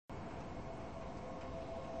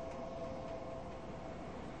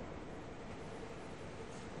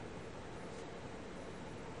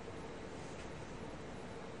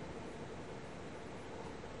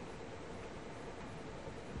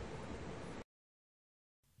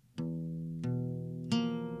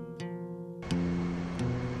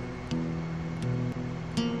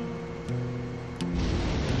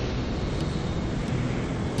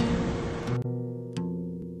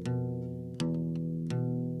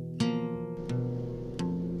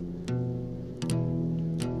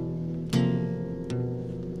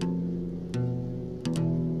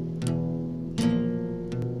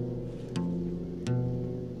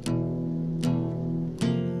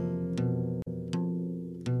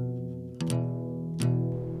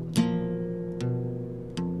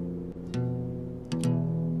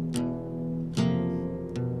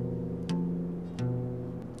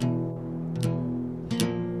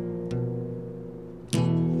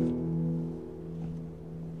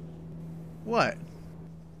What?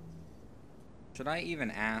 Should I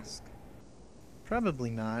even ask? Probably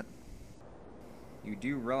not. You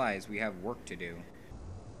do realize we have work to do.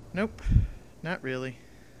 Nope, not really.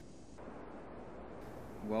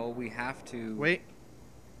 Well, we have to... Wait.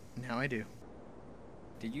 Now I do.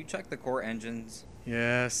 Did you check the core engines?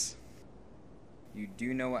 Yes. You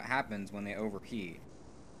do know what happens when they overheat.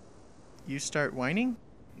 You start whining?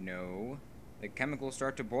 No. The chemicals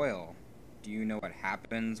start to boil. Do you know what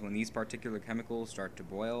happens when these particular chemicals start to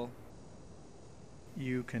boil?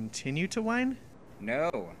 You continue to whine?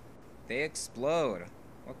 No. They explode.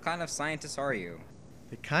 What kind of scientist are you?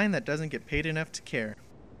 The kind that doesn't get paid enough to care.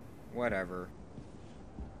 Whatever.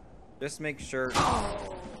 Just make sure...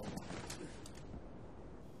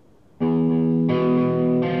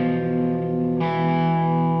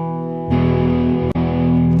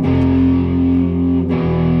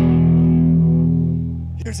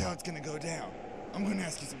 Here's how it's gonna go down. I'm gonna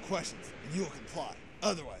ask you some questions, and you'll comply.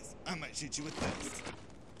 Otherwise, I might shoot you with this.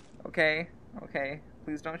 Okay.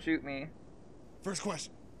 Please don't shoot me. First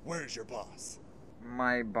question, where is your boss?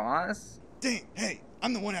 My boss? Dang, hey,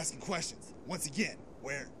 I'm the one asking questions. Once again,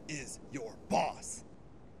 where is your boss?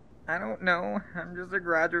 I don't know. I'm just a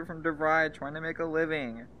graduate from DeVry trying to make a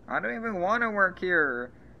living. I don't even want to work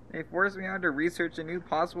here. They forced me on to research a new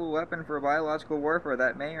possible weapon for biological warfare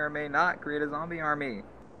that may or may not create a zombie army.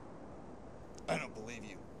 I don't believe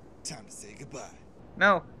you. Time to say goodbye.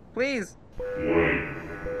 No, please!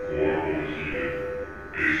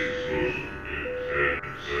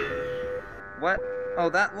 What? Oh,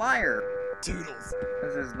 that liar! Toodles.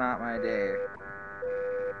 This is not my day.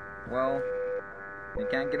 Well, it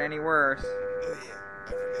can't get any worse. Oh yeah,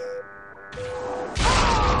 I forgot.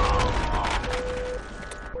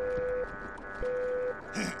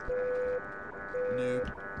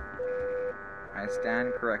 Noob. I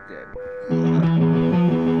stand corrected.